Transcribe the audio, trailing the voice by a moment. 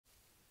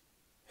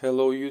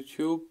Hello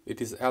YouTube,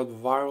 it is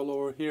Albviral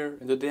over here,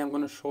 and today I'm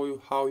going to show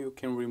you how you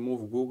can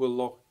remove Google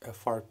Lock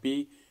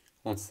FRP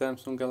on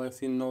Samsung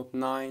Galaxy Note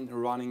 9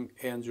 running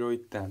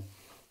Android 10.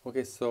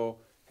 Okay, so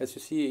as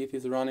you see it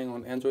is running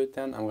on Android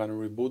 10. I'm going to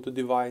reboot the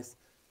device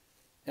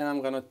and I'm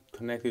going to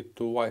connect it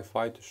to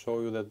Wi-Fi to show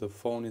you that the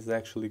phone is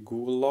actually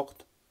Google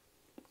locked.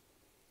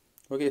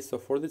 Okay, so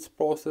for this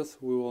process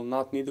we will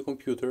not need a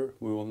computer,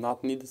 we will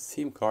not need a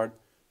SIM card,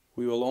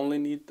 we will only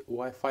need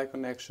Wi-Fi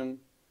connection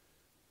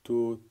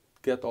to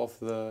get off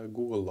the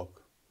Google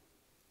lock.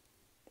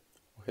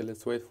 Okay,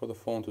 let's wait for the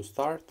phone to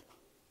start.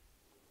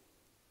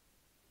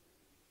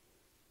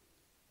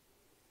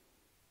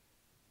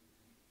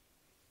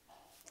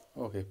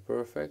 Okay,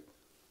 perfect.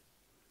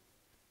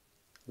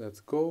 Let's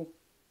go.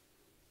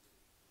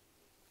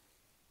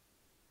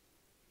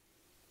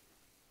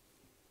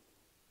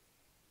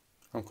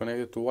 I'm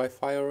connected to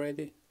Wi-Fi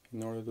already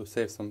in order to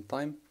save some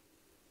time.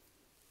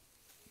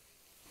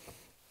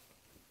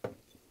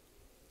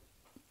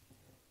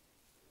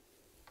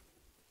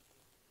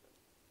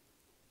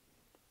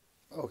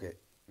 Okay.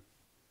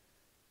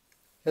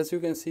 As you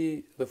can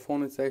see, the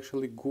phone is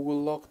actually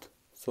Google locked.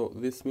 So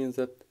this means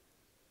that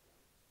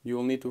you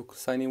will need to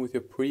sign in with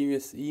your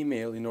previous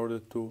email in order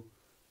to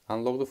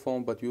unlock the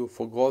phone, but you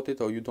forgot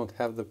it or you don't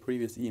have the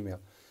previous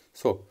email.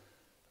 So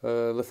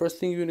the first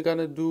thing you're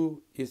gonna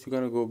do is you're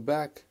gonna go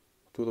back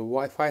to the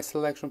Wi-Fi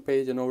selection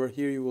page, and over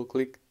here you will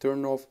click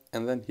turn off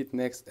and then hit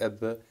next at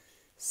the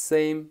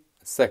same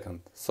second.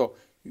 So,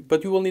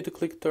 but you will need to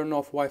click turn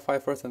off Wi-Fi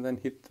first and then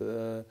hit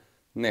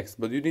next,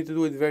 but you need to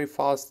do it very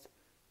fast,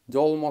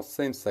 almost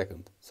same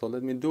second. So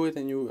let me do it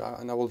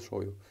and I will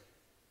show you.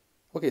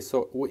 Okay,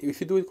 so if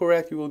you do it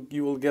correct, you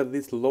will get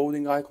this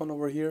loading icon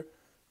over here.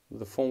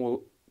 The phone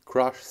will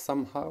crash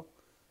somehow.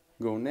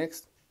 Go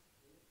next.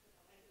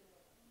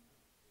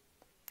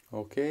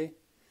 Okay.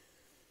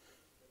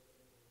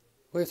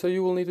 Okay, so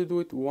you will need to do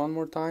it one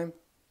more time.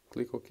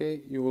 Click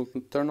OK. You will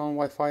turn on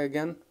Wi-Fi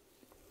again.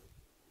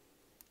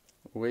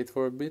 Wait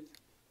for a bit.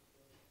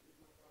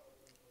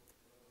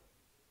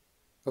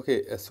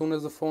 Okay, as soon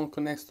as the phone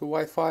connects to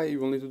Wi-Fi,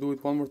 you will need to do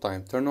it one more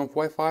time. Turn off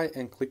Wi-Fi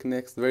and click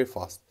next very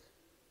fast.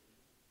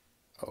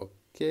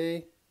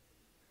 Okay.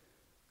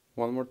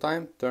 One more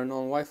time. Turn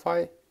on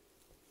Wi-Fi.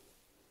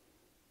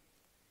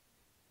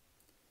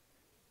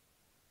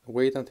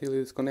 Wait until it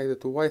is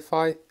connected to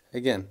Wi-Fi.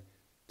 Again,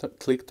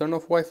 click turn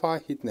off Wi-Fi,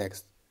 hit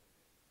next.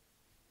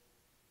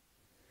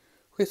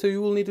 Okay, so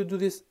you will need to do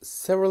this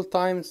several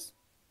times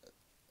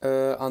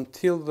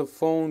until the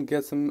phone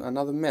gets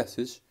another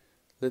message.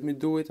 Let me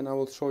do it and I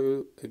will show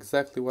you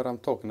exactly what I'm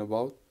talking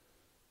about.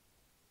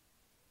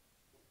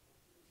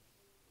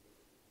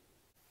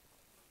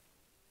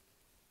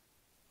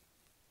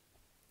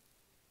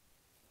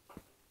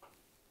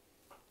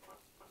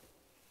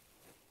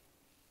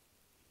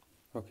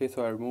 Okay,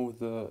 so I removed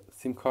the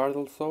SIM card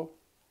also.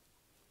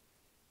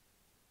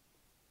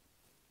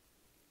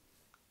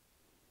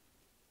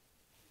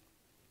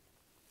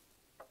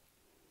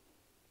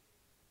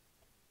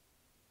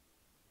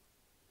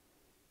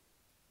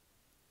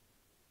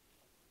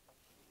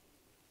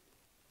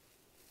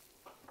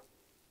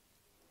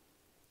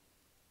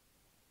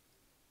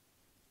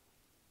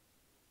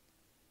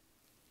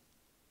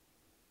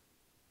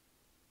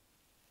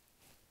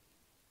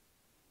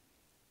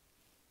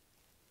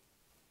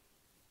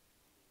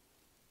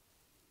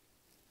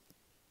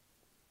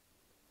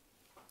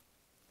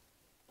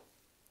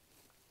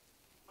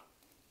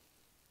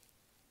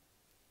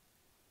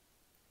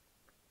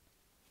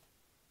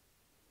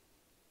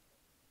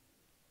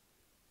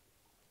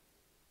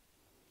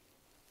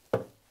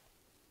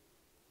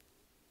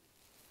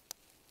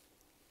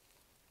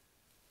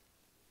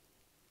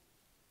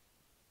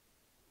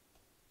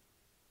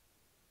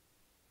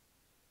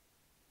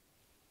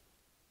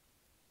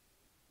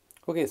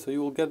 Okay, so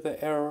you will get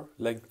the error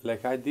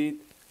like I did.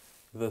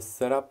 The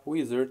setup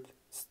wizard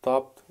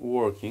stopped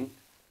working.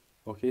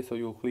 Okay, so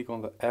you'll click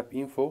on the app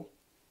info.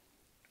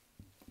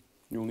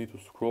 You'll need to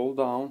scroll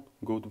down,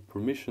 go to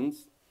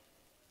permissions.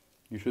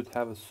 You should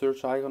have a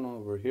search icon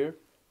over here.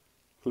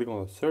 Click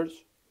on the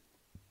search,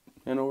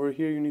 and over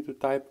here you need to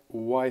type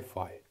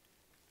Wi-Fi.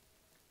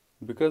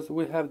 Because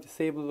we have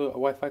disabled the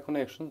Wi-Fi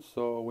connection,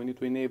 so we need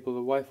to enable the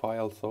Wi-Fi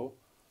also.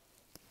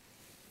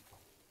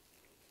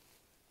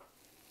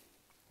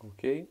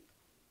 Okay.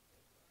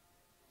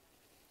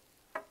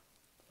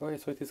 Okay,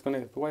 so it is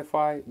connected to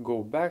Wi-Fi.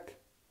 Go back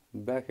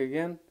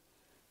again.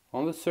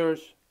 On the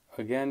search,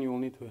 again you will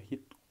need to hit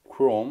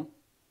Chrome,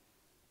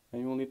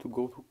 and you will need to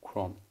go to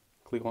Chrome.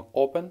 Click on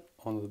Open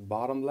on the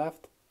bottom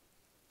left.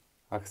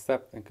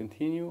 Accept and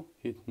continue.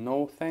 Hit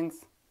No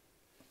thanks.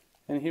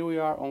 And here we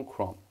are on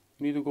Chrome.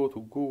 You need to go to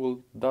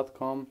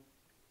google.com.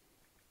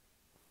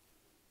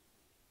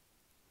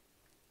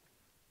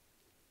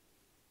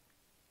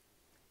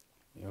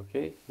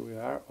 Okay, here we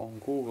are on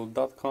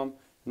google.com,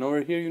 and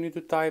over here you need to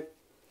type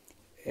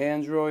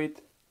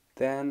Android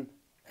 10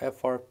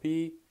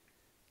 FRP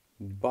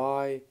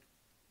by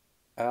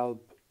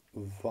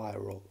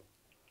Albviral.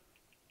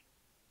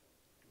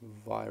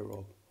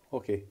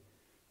 Okay,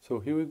 So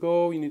here we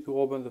go, you need to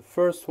open the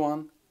first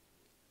one.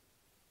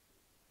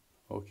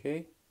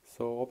 Okay,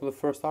 so open the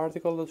first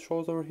article that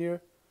shows over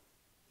here.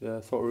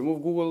 So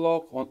remove Google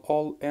Lock on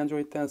all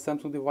Android 10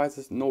 Samsung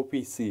devices, no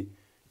PC.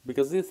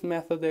 Because this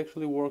method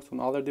actually works on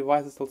other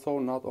devices also,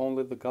 not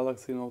only the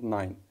Galaxy Note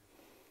 9.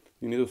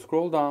 You need to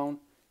scroll down,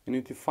 you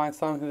need to find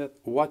something that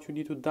what you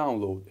need to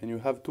download, and you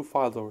have two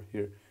files over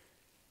here.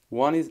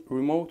 One is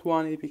Remote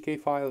One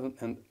APK file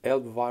and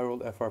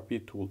Albviral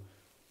FRP Tool.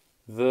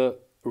 The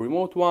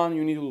Remote One,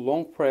 you need to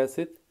long press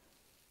it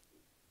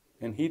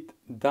and hit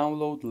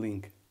download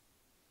link.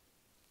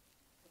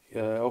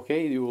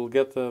 Okay, you will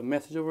get a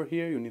message over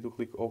here, you need to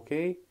click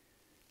OK.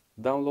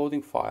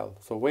 Downloading file.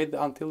 So wait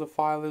until the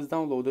file is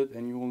downloaded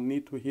and you will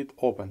need to hit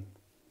open.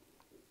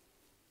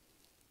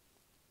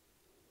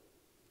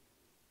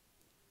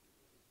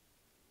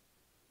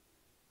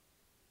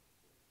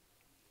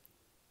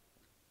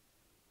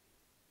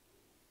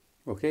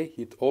 Okay,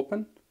 hit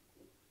open.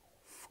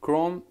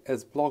 Chrome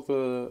has blocked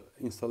the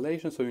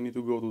installation, so you need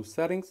to go to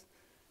settings.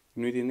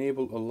 You need to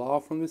enable allow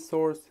from this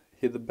source,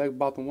 hit the back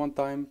button one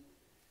time,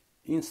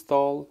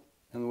 install,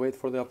 and wait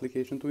for the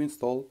application to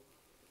install.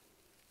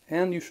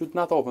 And you should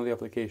not open the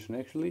application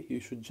actually, you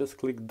should just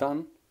click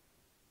done.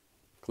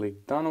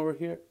 Click done over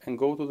here and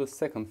go to the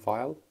second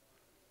file.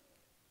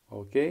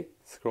 Okay,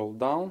 scroll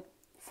down,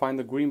 find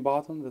the green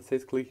button that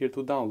says click here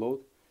to download.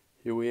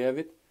 Here we have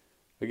it.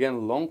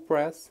 Again, long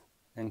press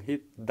and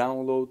hit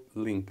download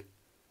link.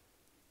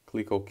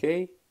 Click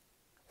OK.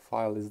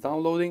 File is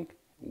downloading.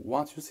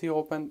 Once you see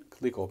open,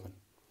 click open.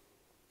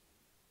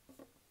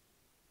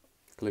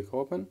 Click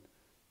open.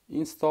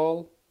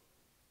 Install.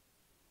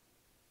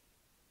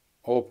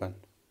 Open.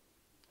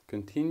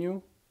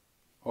 Continue.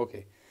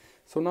 Okay.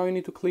 So now you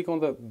need to click on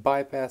the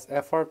bypass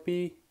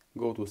FRP.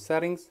 Go to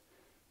settings.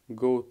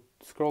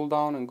 Scroll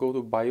down and go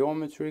to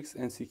biometrics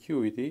and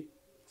security.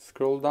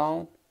 Scroll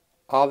down.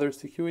 Other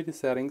security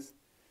settings.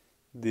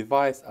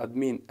 Device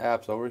admin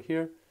apps over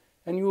here,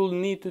 and you will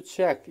need to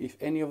check if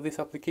any of this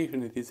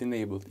application is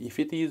enabled. If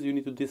it is, you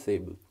need to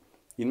disable.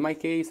 In my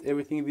case,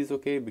 everything is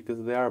okay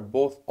because they are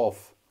both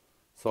off.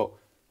 So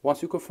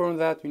once you confirm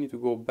that, you need to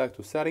go back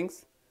to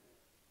settings,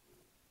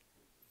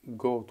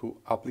 go to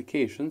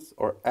applications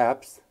or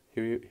apps,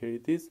 here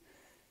it is,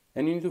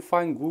 and you need to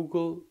find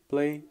Google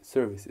Play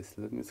Services.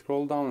 Let me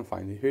scroll down and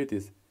find it. Here it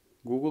is,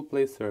 Google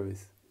Play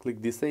Service.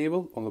 Click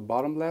disable on the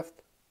bottom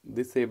left,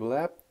 disable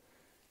app.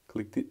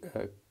 Click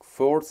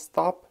forward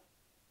stop.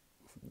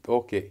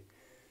 Okay,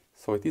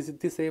 so it is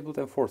disabled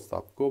and forward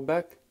stop. Go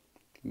back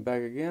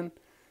again.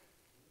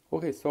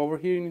 Okay, so over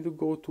here you need to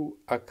go to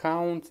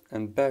account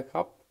and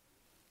backup.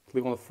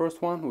 Click on the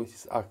first one, which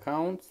is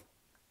account,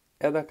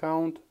 add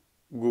account,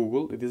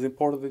 Google. It is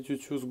important that you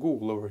choose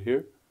Google over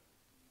here.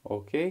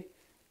 Okay,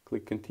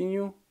 click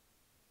continue.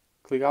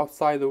 Click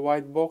outside the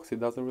white box, it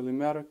doesn't really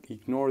matter.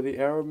 Ignore the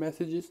error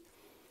messages.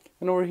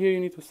 And over here you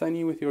need to sign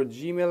in with your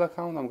Gmail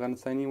account. I'm going to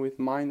sign in with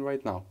mine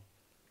right now.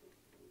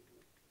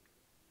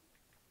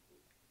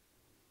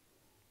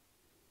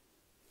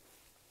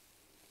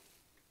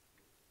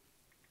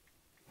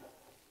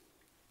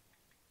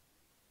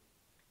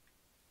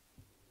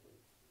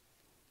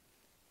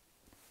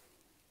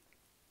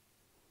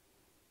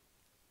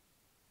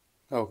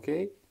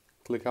 Okay,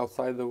 click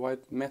outside the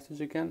white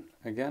message again.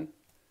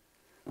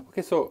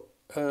 Okay, so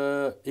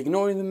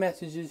ignoring the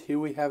messages, here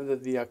we have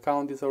that the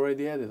account is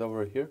already added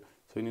over here.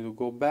 So you need to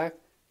go back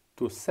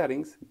to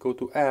settings, go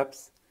to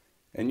apps,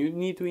 and you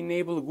need to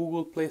enable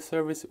Google Play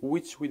Service,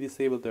 which we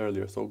disabled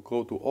earlier. So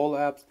go to all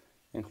apps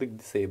and click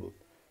disable.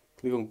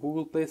 Click on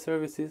Google Play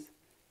Services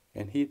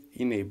and hit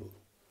enable.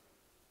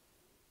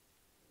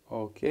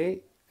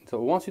 Okay,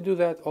 so once you do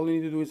that, all you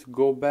need to do is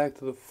go back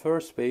to the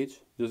first page.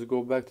 Just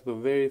go back to the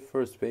very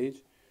first page.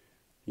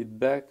 Hit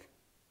back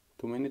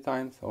too many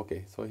times.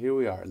 Okay, so here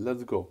we are.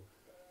 Let's go.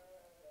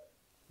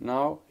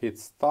 Now hit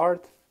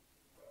start,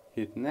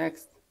 hit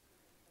next,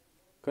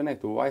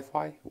 connect to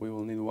Wi-Fi. We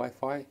will need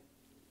Wi-Fi.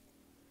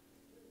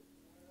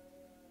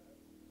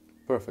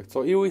 Perfect.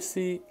 So here we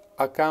see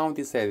account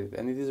is added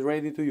and it is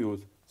ready to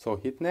use. So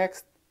hit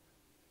next.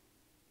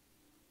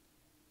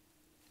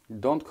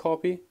 Don't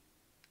copy.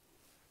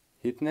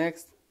 Hit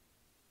next.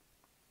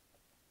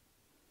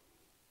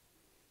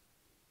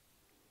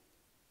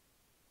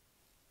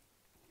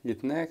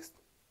 Hit next.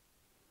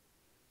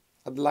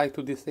 I'd like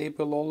to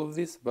disable all of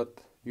this,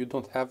 but you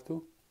don't have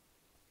to.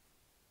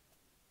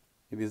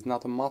 It is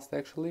not a must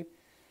actually.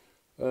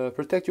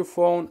 Protect your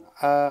phone.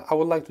 I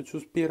would like to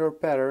choose Peter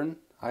pattern.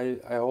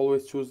 I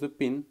always choose the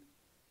pin.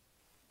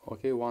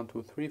 Okay, 1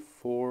 2 3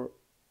 4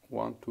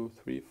 1 2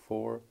 3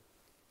 4.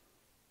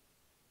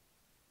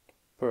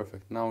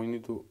 Perfect. Now we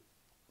need to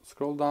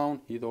scroll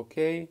down, hit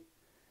OK.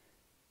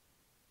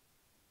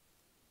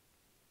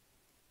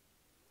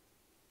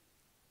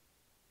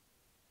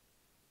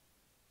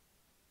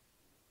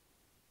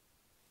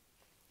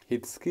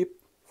 Hit skip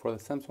for the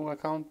Samsung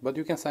account, but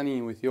you can sign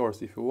in with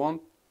yours if you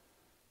want.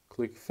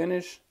 Click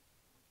finish,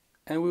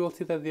 and we will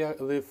see that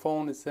the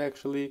phone is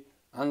actually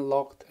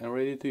unlocked and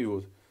ready to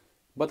use.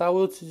 But I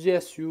would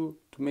suggest you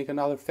to make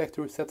another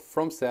factory reset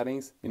from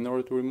settings in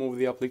order to remove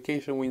the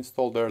application we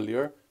installed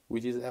earlier,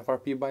 which is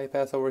FRP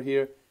bypass over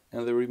here,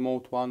 and the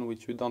remote one,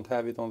 which we don't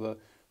have it on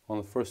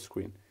the first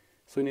screen.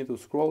 So you need to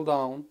scroll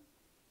down,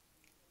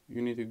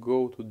 you need to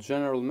go to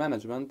General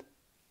Management,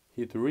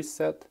 hit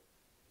Reset,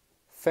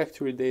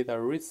 Factory Data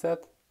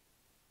Reset,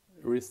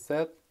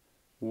 Reset,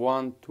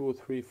 1, 2,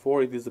 3,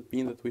 4, it is the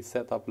pin that we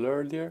set up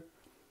earlier.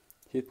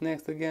 Hit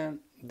Next again,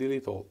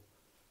 delete all.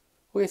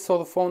 Okay, so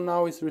the phone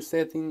now is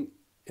resetting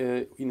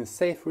in a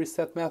safe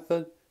reset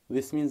method.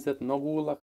 This means that no Google Lock